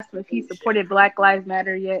if he supported Black Lives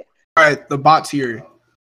Matter yet. All right, the bot's here.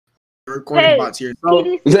 The recording bot's here. So,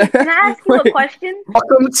 PDC, can I ask you a question?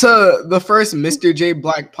 welcome to the first Mr. J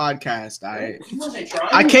Black podcast.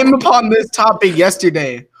 I came upon this topic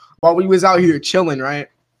yesterday while we was out here chilling, right?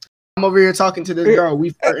 I'm over here talking to this girl.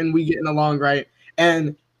 We flirting, we getting along, right?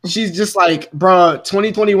 And she's just like, bruh,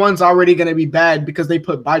 2021's already gonna be bad because they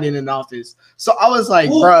put Biden in office. So I was like,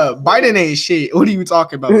 bruh, Biden ain't shit. What are you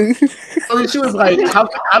talking about? So then she was like, how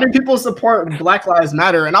do people support Black Lives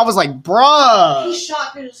Matter? And I was like, bruh.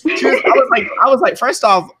 I was like, first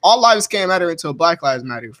off, all lives can't matter until Black Lives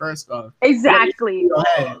Matter. First off. Exactly.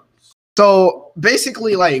 So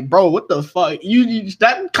basically, like, bro, what the fuck? You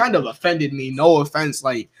that kind of offended me. No offense,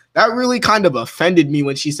 like that really kind of offended me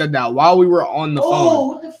when she said that while we were on the phone.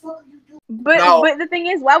 What the fuck are you doing? But the thing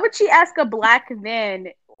is, why would she ask a black man?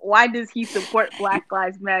 Why does he support Black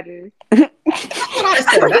Lives Matter? That's what I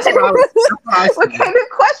said. What kind of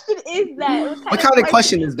question is that? What kind of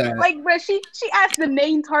question is that? Like, bro, she asked the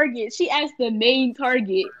main target. She asked the main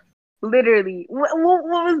target. Literally, what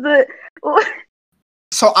was the?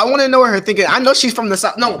 So I want to know what her thinking. I know she's from the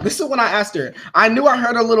South. No, this is when I asked her. I knew I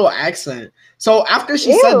heard a little accent. So after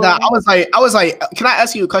she said that, I was like, can I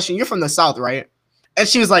ask you a question? You're from the South, right? And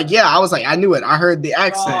she was like, yeah. I was like, I knew it. I heard the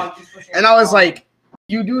accent. And I was like,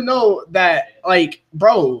 you do know that, like,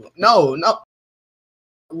 bro, no.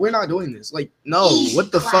 We're not doing this. Like, no,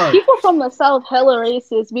 what the fuck? People from the South hella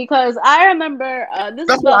racist because I remember this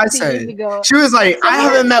was about 2 years ago. She was like, I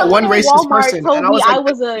haven't met one racist person. Told and I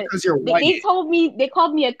was me like, because you're white. They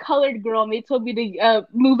called me a colored girl and they told me to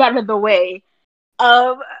move out of the way.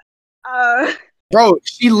 Bro,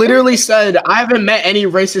 she literally said, I haven't met any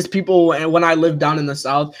racist people when I lived down in the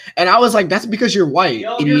South. And I was like, that's because you're white,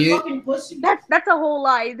 idiot. You're fucking pussy. That's a whole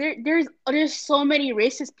lie. There's so many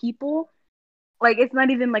racist people. Like, it's not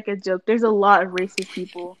even like a joke. There's a lot of racist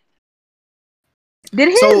people. Did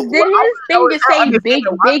his thing to say big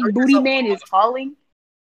booty man is calling?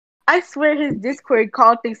 I swear his Discord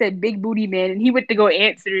call thing said big booty man and he went to go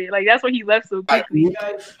answer it. Like, that's why he left so quickly.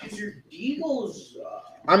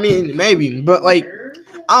 I mean, maybe, but like,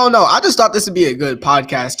 I don't know. I just thought this would be a good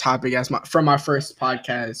podcast topic for my first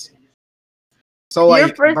podcast. So like,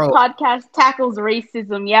 your first podcast tackles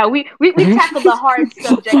racism. Yeah, we tackle the hard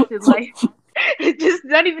subjects in life. Just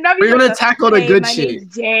not even. We're gonna tackle the good shit.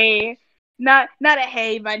 Name's Jay. Not a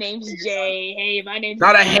hey, my name's Jay. Hey, my name's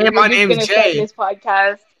not a hey, my name's Jay. This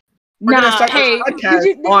podcast. We're gonna start this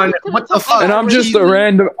podcast on what the fuck. And I'm just a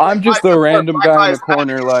random guy in the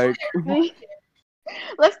corner, like.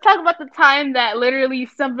 Let's talk about the time that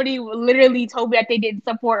somebody told me that they didn't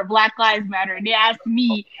support Black Lives Matter, and they asked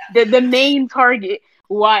me, the main target,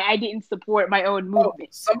 why I didn't support my own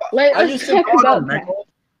movement. I used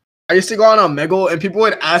to go on Omegle, and people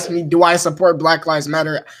would ask me, do I support Black Lives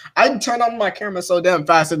Matter? I'd turn on my camera so damn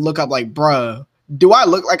fast and look up like, bruh, do I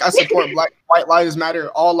look like I support white lives matter,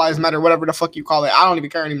 all lives matter, whatever the fuck you call it? I don't even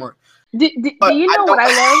care anymore. Do you know what I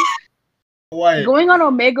love? What? Going on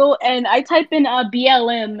Omegle and I type in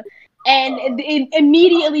BLM and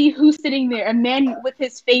immediately who's sitting there? A man with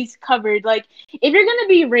his face covered. Like, if you're gonna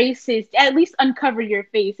be racist, at least uncover your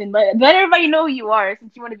face and let everybody know who you are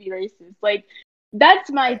since you want to be racist. Like,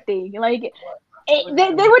 that's my thing. Like,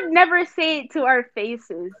 they would never say it to our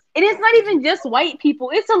faces. And it's not even just white people.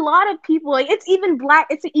 It's a lot of people. Like, it's even black.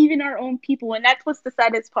 It's even our own people. And that's what's the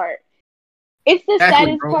saddest part. It's the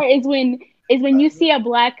saddest part is when you see a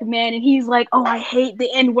black man and he's like, oh, I hate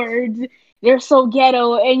the N-words. They're so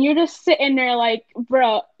ghetto. And you're just sitting there like,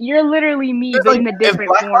 bro, you're literally me being a different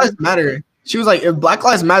Black Lives Matter. She was like, if Black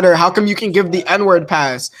Lives Matter, how come you can give the N-word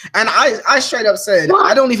pass? And I straight up said, what?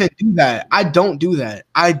 I don't even do that. I don't do that.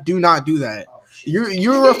 I do not do that.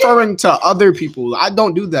 You're referring to other people. I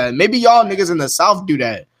don't do that. Maybe y'all niggas in the South do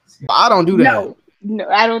that. But I don't do that. No,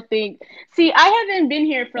 I don't think. See, I haven't been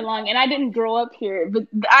here for long, and I didn't grow up here. But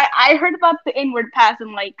I heard about the N-word pass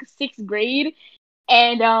in like 6th grade,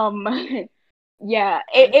 and yeah,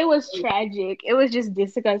 it was tragic. It was just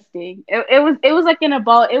disgusting. It was like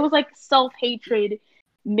it was like self-hatred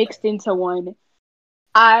mixed into one.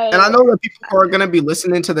 And I know that people who are gonna be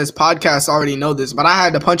listening to this podcast already know this, but I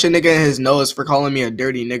had to punch a nigga in his nose for calling me a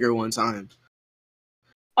dirty nigger one time.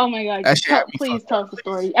 Oh my god! Please tell us the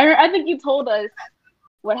story. I think you told us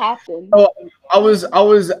what happened. Oh, I was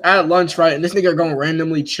at lunch, right, and this nigga gonna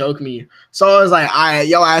randomly choke me. So I was like, "Alright,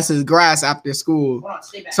 your ass is grass after school."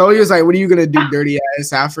 So he was like, "What are you gonna do, dirty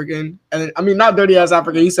ass African?" And I mean, not dirty ass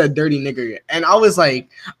African. He said, "Dirty nigger." And I was like,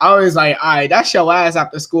 "Alright, that's your ass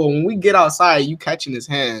after school. When we get outside, you catching his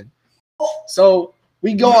hand." So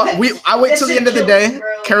We go on. I wait till the end of the day,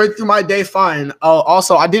 carried through my day fine.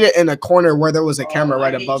 Also, I did it in a corner where there was a camera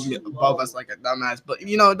right above us, like a dumbass. But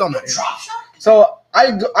it don't matter. So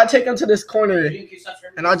I take him to this corner,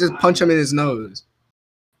 and I just punch him in his nose.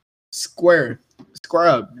 Square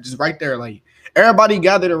up, just right there. Like everybody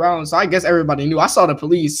gathered around, so I guess everybody knew. I saw the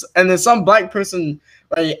police, and then some black person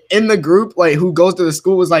like in the group, like who goes to the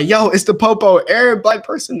school, was like, "Yo, it's the popo." Every black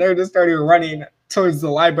person there just started running towards the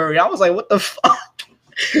library. I was like, "What the fuck?"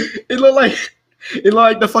 It looked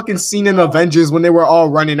like the fucking scene in Avengers when they were all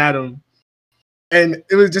running at him. And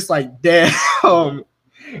it was just like, damn.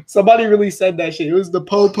 Somebody really said that shit. It was the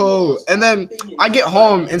popo. And then I get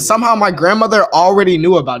home and somehow my grandmother already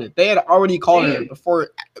knew about it. They had already called her before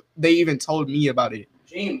they even told me about it.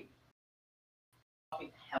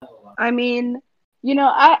 I mean,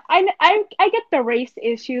 I get the race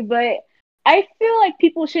issue, but I feel like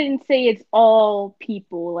people shouldn't say it's all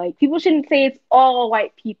people. Like, people shouldn't say it's all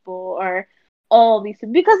white people or all these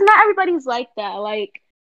people, because not everybody's like that. Like,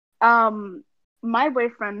 my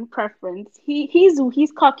boyfriend preference, he's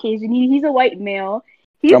Caucasian. He's a white male.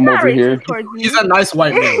 He's I'm not over racist here. towards me. He's a nice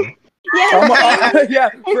white male. Yeah,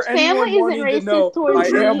 His his family isn't racist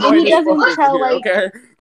towards me. I am And he white as doesn't fuck tell here, like okay?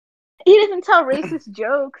 he doesn't tell racist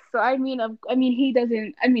jokes. So I mean, he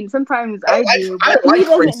doesn't. I mean, sometimes I do, but I he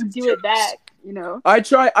like doesn't do it racist back. I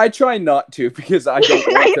try not to because I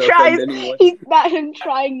don't want He to tries. offend anyone. He's not him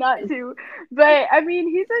trying not to, but I mean,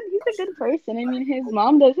 he's a good person. I mean, his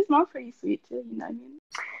mom's pretty sweet too. You know what I mean?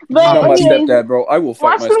 But He's not my anyways, stepdad, bro. I will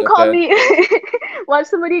fight watch my them call stepdad. me. Watch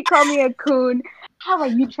somebody call me a coon. How are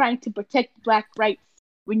you trying to protect black rights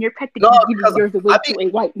when you're practically giving yours away to a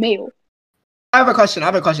white male? I have a question.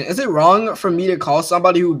 Is it wrong for me to call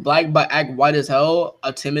somebody who black but act white as hell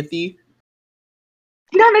a Timothy?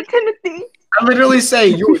 Not a Timothy. I literally say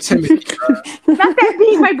you're Timothy. Not that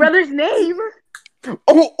being my brother's name.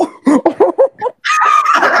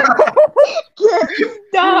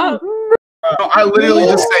 Stop. I literally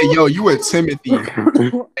just say, "Yo, you a Timothy."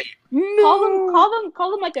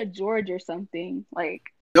 Call them like a George or something. Like,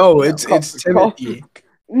 no, it's Timothy.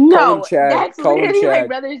 No, Chad. that's Call him literally my Chad.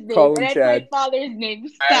 brother's name. Call him That's Chad. my father's name.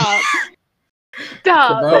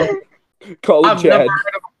 Stop. Bro, Call him I've Chad. never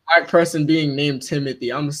heard of a black person being named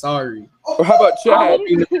Timothy. I'm sorry. Or how about Chad?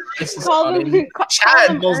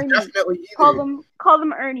 Chad most definitely. Call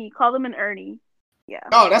them Ernie. Call them an Ernie. Yeah.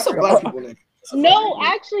 No, that's a black people name. No,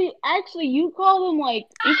 actually, you call them like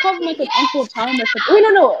an Uncle Tom or something. Wait,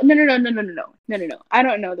 no. I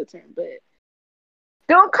don't know the term, but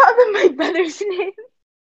don't call them my brother's name.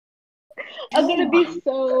 I'm gonna be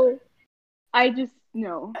so. I just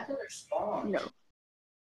no.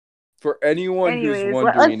 For anyone Anyways, who's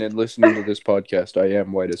wondering and listening to this podcast, I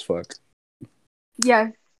am white as fuck.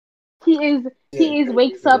 Yes, he is. He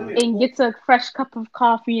wakes up and gets a fresh cup of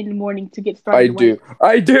coffee in the morning to get started.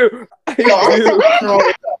 I do.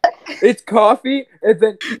 It's coffee, and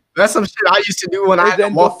then that's some shit I used to do when I had to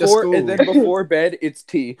walk to school. And then before bed, it's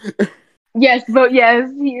tea. Yes, but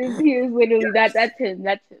yes, he is literally that. That's him.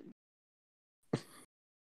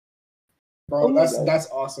 Bro, that's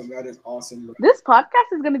awesome. That is awesome. Bro. This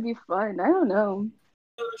podcast is gonna be fun. I don't know.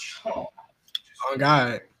 Oh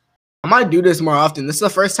God, I might do this more often. This is the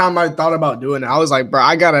first time I thought about doing it. I was like, bro,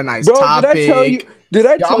 I got a nice topic. Did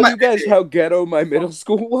I tell you guys how ghetto my middle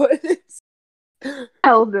school was?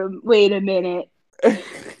 Tell them. Wait a minute. I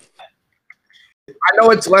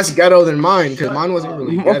know it's less ghetto than mine because mine wasn't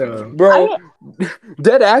really ghetto. Bro,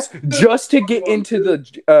 dead ass, just to get into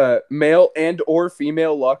the male and or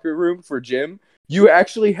female locker room for gym, you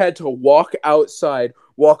actually had to walk outside,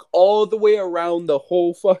 walk all the way around the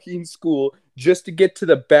whole fucking school just to get to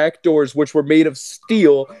the back doors, which were made of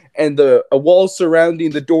steel, and the walls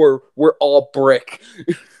surrounding the door were all brick.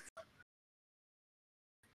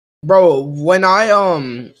 Bro, when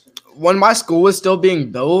my school was still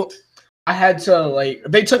being built, I had to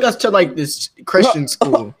they took us to this Christian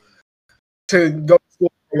school to go to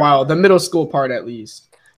school for a while, the middle school part at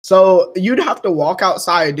least. So you'd have to walk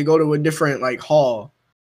outside to go to a different hall.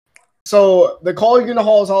 So the Colligan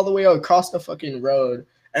Hall is all the way across the fucking road,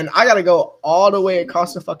 and I gotta go all the way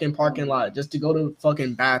across the fucking parking lot just to go to the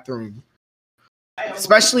fucking bathroom.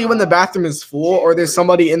 Especially when the bathroom is full or there's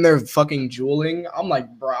somebody in there fucking juuling. I'm like,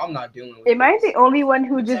 bro, I'm not dealing with Am I the only one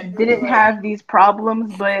who just didn't have these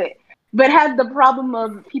problems, but had the problem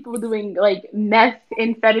of people doing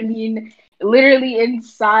methamphetamine literally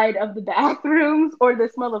inside of the bathrooms, or the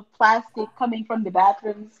smell of plastic coming from the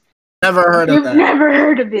bathrooms? Never heard of that. Never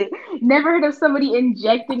heard of it. Never heard of somebody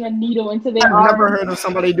injecting a needle into their arm. Never heard of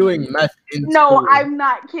somebody doing meth in No, school. I'm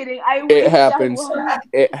not kidding. It happens.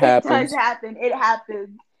 It happens. It does happen. It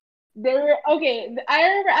happens. Okay. I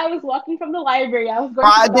remember I was walking from the library. I was going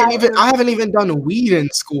to I the didn't even. bathroom, I haven't even done weed in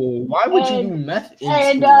school. Why would you do and meth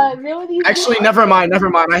in school? there were these. Actually, never mind. Never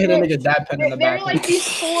mind. I hit a There, nigga dad pen in the there were bathroom. like these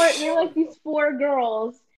four. There were like these four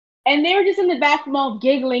girls, and they were just in the bathroom all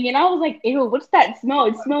giggling, and I was like, "Ew, what's that smell?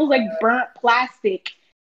 It smells like burnt plastic."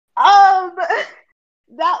 Um,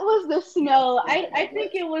 that was the smell. I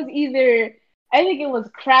think it was either. I think it was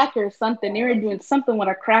crack or something. They were doing something with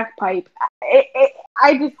a crack pipe.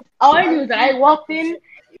 I just all I knew is that I walked in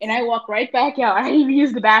and I walked right back out. I didn't even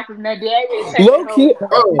use the bathroom that day. I didn't check Low it key,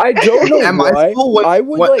 home. Bro, I don't know at my why. school, I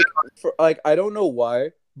would like, I don't know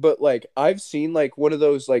why, but like I've seen like one of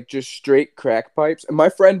those like just straight crack pipes, and my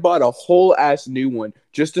friend bought a whole ass new one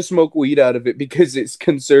just to smoke weed out of it because it's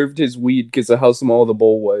conserved his weed because of how small the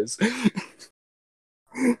bowl was.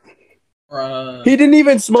 He didn't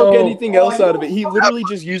even smoke anything else out of it. He literally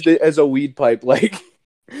just used it as a weed pipe. Like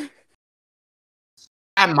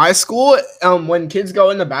at my school, when kids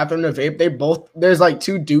go in the bathroom to vape, there's like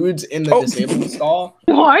two dudes in the disabled stall.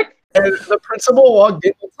 What? And the principal walked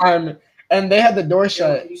in the time and they had the door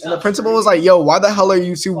shut. And the principal was like, "Yo, why the hell are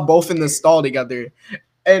you two both in the stall together?"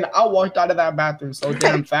 And I walked out of that bathroom so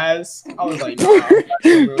damn fast. I was like, nah,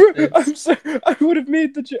 bro, I'm sorry. I would have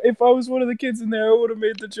made the joke if I was one of the kids in there. I would have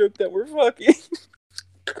made the joke that we're fucking.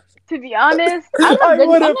 To be honest, I'm a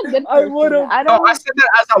good person. I said that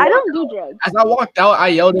as I don't do drugs. As I walked out, I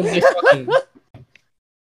yelled at they fucking.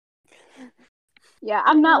 Yeah,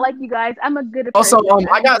 I'm not like you guys. I'm a good Also, person.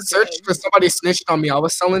 I got searched for somebody snitched on me. I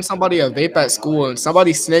was selling somebody a vape at school, and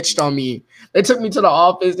somebody snitched on me. They took me to the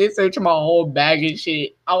office. They searched my whole bag and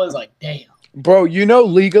shit. I was like, damn. Bro, you know,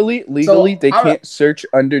 legally, So, they can't search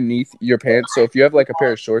underneath your pants. So if you have like a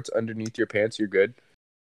pair of shorts underneath your pants, you're good.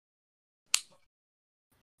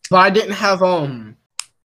 But I didn't have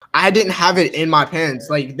it in my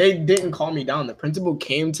pants. Like, they didn't call me down. The principal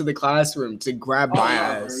came to the classroom to grab my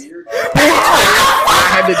ass. I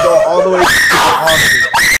had to go all the way to the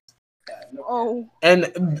office. Oh.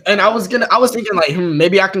 And I was thinking like,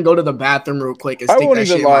 maybe I can go to the bathroom real quick and stick I won't that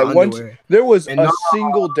even shit in lie. my Once underwear. there was a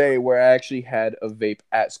single day where I actually had a vape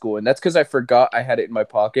at school, and that's because I forgot I had it in my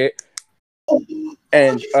pocket.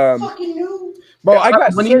 And bro, I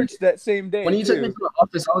got searched that same day. When you took me to the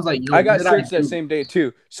office, I was like, yo, I got searched that same day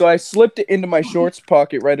too. So I slipped it into my shorts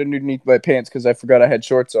pocket right underneath my pants because I forgot I had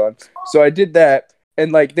shorts on. So I did that,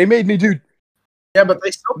 and like they made me do. Yeah, but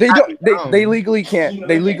they legally can't.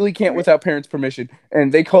 They legally can't without parents' permission.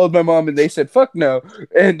 And they called my mom and they said, "Fuck no."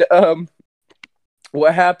 And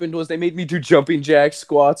what happened was they made me do jumping jacks,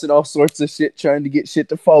 squats, and all sorts of shit, trying to get shit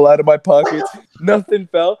to fall out of my pockets. Nothing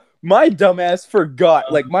fell. My dumbass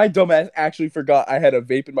forgot. Like, my dumbass actually forgot I had a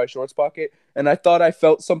vape in my shorts pocket, and I thought I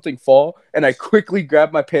felt something fall, and I quickly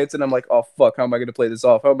grabbed my pants, and I'm like, oh, fuck, how am I going to play this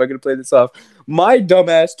off? How am I going to play this off? My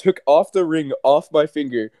dumbass took off the ring off my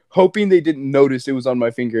finger, hoping they didn't notice it was on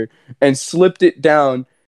my finger, and slipped it down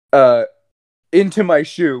into my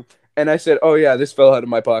shoe, and I said, oh, yeah, this fell out of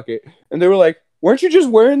my pocket. And they were like, weren't you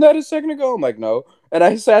just wearing that a second ago? I'm like, no. And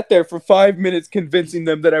I sat there for 5 minutes convincing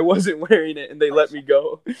them that I wasn't wearing it, and they let me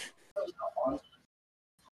go.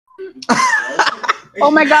 Oh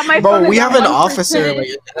my god, my bro, phone we is have on an 1%. officer. Like,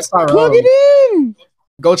 SRO. Plug it in.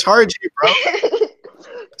 Go charge it, bro.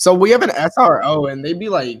 So we have an SRO, and they be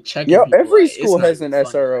like checking. Yo, people. every Like, school has an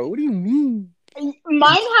SRO. What do you mean?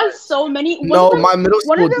 Mine has so many. My middle school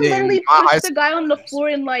one of them didn't. literally My high pushed the guy on the floor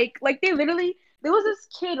and like they literally. There was this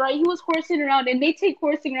kid, right? He was horsing around, and they take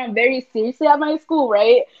horsing around very seriously at my school,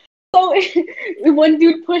 right? So one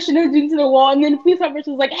dude pushed another dude to the wall, and then the police officer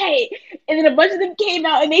was like, "Hey!" And then a bunch of them came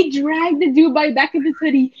out, and they dragged the dude by the back of his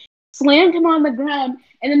hoodie, slammed him on the ground,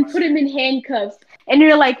 and then put him in handcuffs. And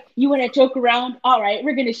they're like, "You want to joke around? All right,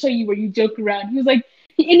 we're gonna show you where you joke around." He was like,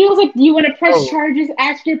 "Do you want to press charges?"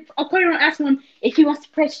 Ask him if he wants to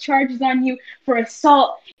press charges on you for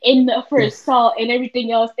assault and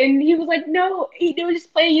everything else. And he was like, "No." They were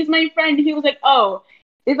just playing. He's my friend. He was like, "Oh,"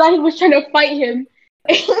 they thought he was trying to fight him.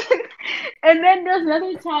 And then there's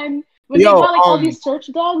another time when they got like all these search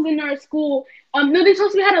dogs in our school. No, they told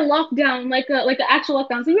us we had a lockdown, like an actual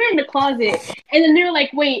lockdown. So we were in the closet, and then they were like,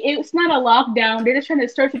 "Wait, it's not a lockdown. They're just trying to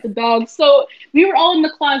search with the dogs." So we were all in the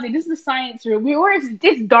closet. This is the science room.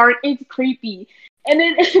 It's dark, it's creepy, and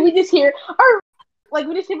then we just hear a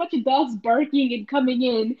bunch of dogs barking and coming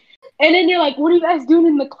in. And then you're like, "What are you guys doing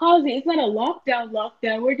in the closet? It's not a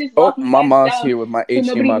lockdown. We're just locking my mom's down here with my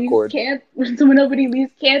HDMI cord. So nobody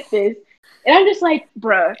leaves campus." And I'm just like,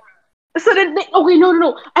 bruh. So then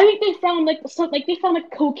no. I think they found like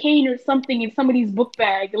cocaine or something in somebody's book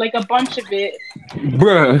bag, like a bunch of it.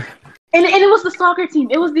 Bruh. And it was the soccer team.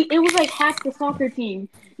 It was like half the soccer team.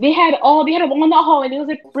 They had them on the hall, and it was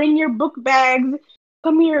like, bring your book bags.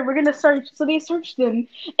 Come here, we're gonna search. So they searched them,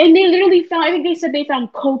 and they literally found. I think they said they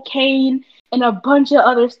found cocaine and a bunch of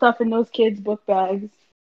other stuff in those kids' book bags.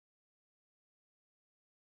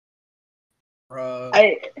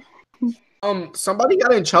 Somebody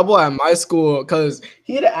got in trouble at my school because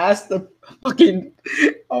he had asked the fucking.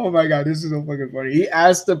 Oh my god, this is so fucking funny. He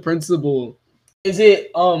asked the principal, "Is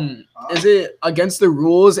it against the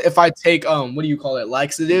rules if I take what do you call it,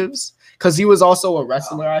 laxatives?" Because he was also a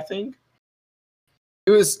wrestler, I think.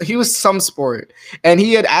 He was some sport, and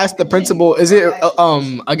he had asked the principal, "Is it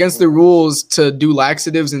against the rules to do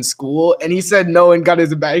laxatives in school?" And he said no and got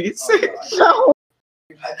his bag. No.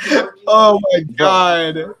 Oh my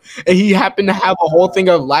god! And he happened to have a whole thing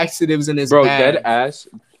of laxatives in his bag. Dead ass.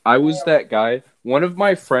 I was that guy. One of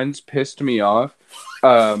my friends pissed me off,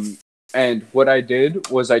 and what I did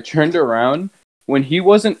was I turned around when he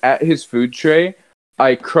wasn't at his food tray.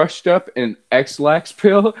 I crushed up an X-Lax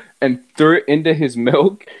pill and threw it into his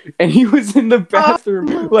milk, and he was in the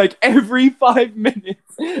bathroom like every 5 minutes.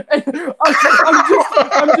 And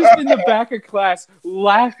I'm just in the back of class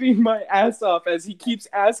laughing my ass off as he keeps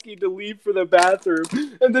asking to leave for the bathroom.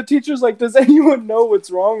 And the teacher's like, "Does anyone know what's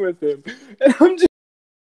wrong with him?" And I'm just...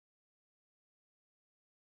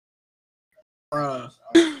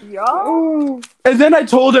 Yo. And then I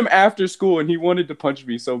told him after school, and he wanted to punch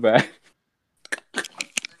me so bad.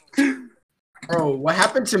 Bro, what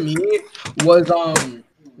happened to me was let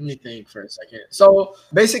me think for a second. So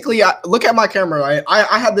basically, look at my camera, right?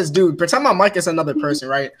 I had this dude pretend my mic is another person,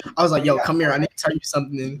 right? I was like, "Yo, come here, I need to tell you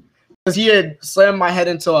something," because he had slammed my head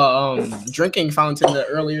into a drinking fountain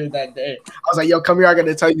earlier that day. I was like, "Yo, come here, I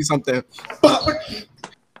gotta tell you something."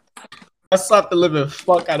 I slapped the living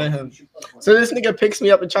fuck out of him. So this nigga picks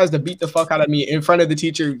me up and tries to beat the fuck out of me in front of the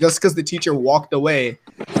teacher just because the teacher walked away.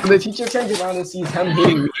 And the teacher turns around and sees him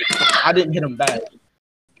hitting me. I didn't hit him back.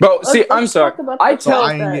 Bro, see, I'm sorry. I tell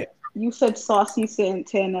that you said Saucy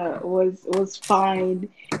Santana was fine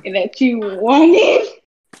and that you wanted.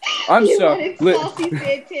 I'm sorry. Saucy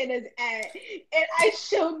Santana's ad, and I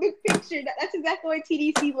showed the picture. That's exactly why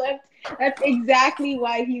TDC left. That's exactly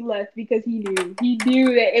why he left, because he knew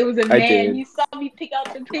that it was a man. You saw me pick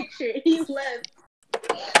out the picture. He left.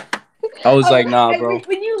 I was like, nah, bro.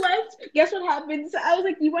 When you left, guess what happened? So I was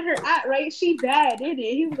like, you want her at, right? She bad, didn't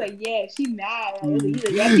it? He was like, yeah, she mad. I was like,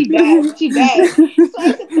 yeah, she bad. She bad. So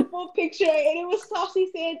I took the full picture, and it was Saucy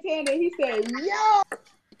Santana. He said, yo.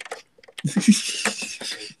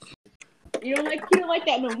 You don't like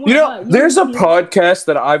that no more. You know, there's a podcast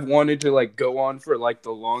that I've wanted to like go on for like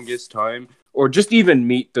the longest time, or just even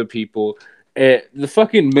meet the people. The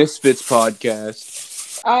fucking Misfits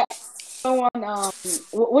podcast. I go on.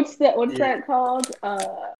 What's that called?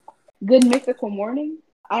 Good Mythical Morning.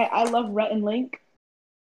 I love Rhett and Link.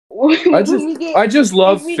 I just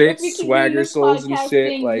love Fitz, Swagger Souls, and shit.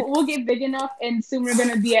 Thing, like we'll get big enough, and soon we're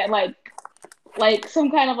gonna be at like some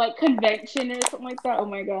kind of like convention or something like that. Oh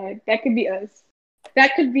my god, that could be us.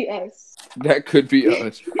 That could be us. That could be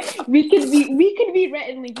us. we could be Rhett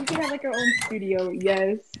and Link. We could have like our own studio.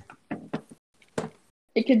 Yes.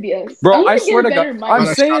 It could be us. Bro, I swear to God,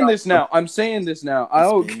 I'm saying this now. I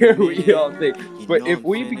don't care what y'all think. But if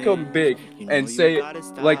we become big and say,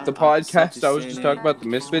 like the podcast I was just talking about, the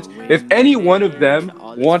Misfits, if any one of them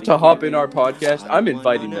want to hop in our podcast, I'm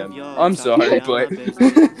inviting them. I'm sorry, but...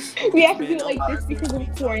 we have to do it like this because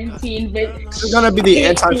of quarantine, but... It's gonna be the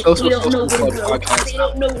anti-social club podcast. They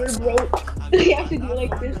don't know we're broke. We have to do it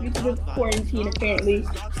like this because of quarantine, apparently.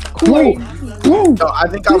 Bro, no, I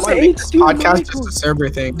think I might make this podcast just a server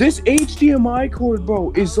thing. This HDMI cord,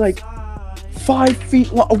 bro, is like 5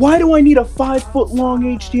 feet long. Why do I need a 5 foot long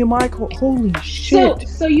HDMI cord? Holy shit.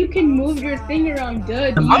 So you can move your thing around,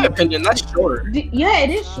 dude. In my opinion, that's short. Yeah, it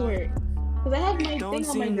is short. Because I have my thing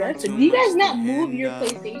on my dresser. Do you guys not move your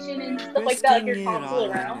PlayStation and stuff like that, like your console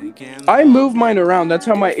around? I move mine around. That's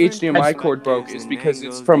how my HDMI cord broke, is because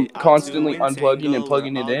it's from constantly unplugging and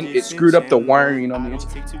plugging it in. It screwed up the wiring on the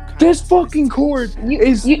inside. This fucking cord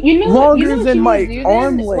is longer than my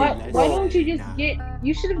arm length. Why don't you just get...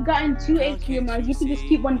 You should have gotten 2 HDMIs. You could just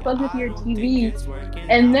keep one plugged with your TV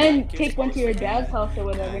and then take one to your dad's house or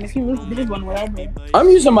whatever. And if you lose this one, whatever. I'm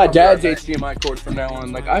using my dad's HDMI cord from now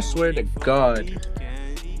on. Like, I swear to God.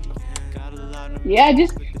 Yeah, you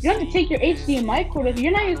have to take your HDMI cord with you.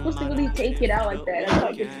 You're not even supposed to really take it out like that. That's how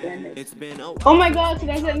I can stand it. Oh my god, so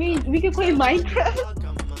does that mean we can play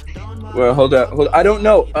Minecraft? Well, hold up. I don't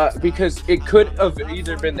know, because it could have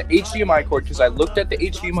either been the HDMI cord, because I looked at the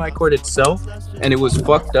HDMI cord itself, and it was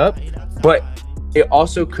fucked up, but it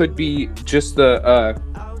also could be just the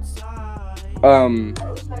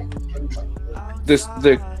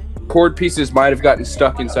the cord pieces might have gotten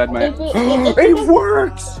stuck inside my. It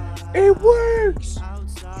works. It works.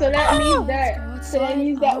 So that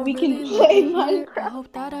means that we can play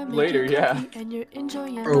Minecraft Later. Yeah.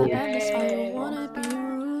 Oh.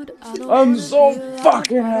 I'm so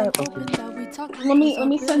fucking happy. Let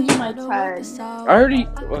me send you my tag. I already.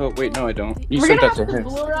 Oh wait, no, I don't. You sent that to her.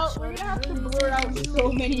 We're gonna have to blur out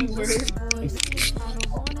so many words.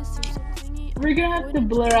 We're gonna have to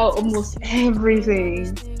blur out almost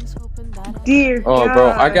everything. Dear Oh, God.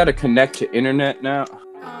 bro, I gotta connect to internet now.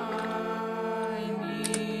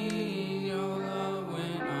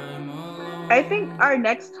 I think our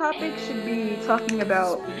next topic should be talking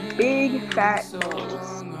about big fat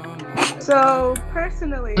balls. So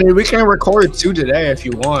personally, I mean, we can record 2 today if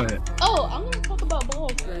you want. oh, I'm gonna talk about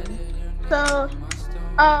balls then. So,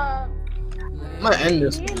 I'm gonna end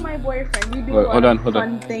this. me and my boyfriend, we do Wait, a lot of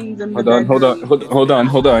fun things in the bedroom.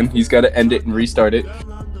 Hold on. He's gotta end it and restart it.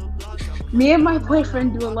 Me and my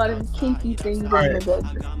boyfriend do a lot of kinky things in the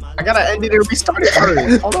bedroom. I gotta end it and restart it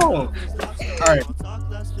first. Hold on. Alright.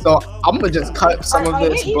 So I'm gonna just cut some of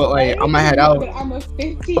this, but like I'm gonna head out. I'm a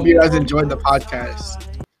 15. Hope you guys enjoyed the podcast.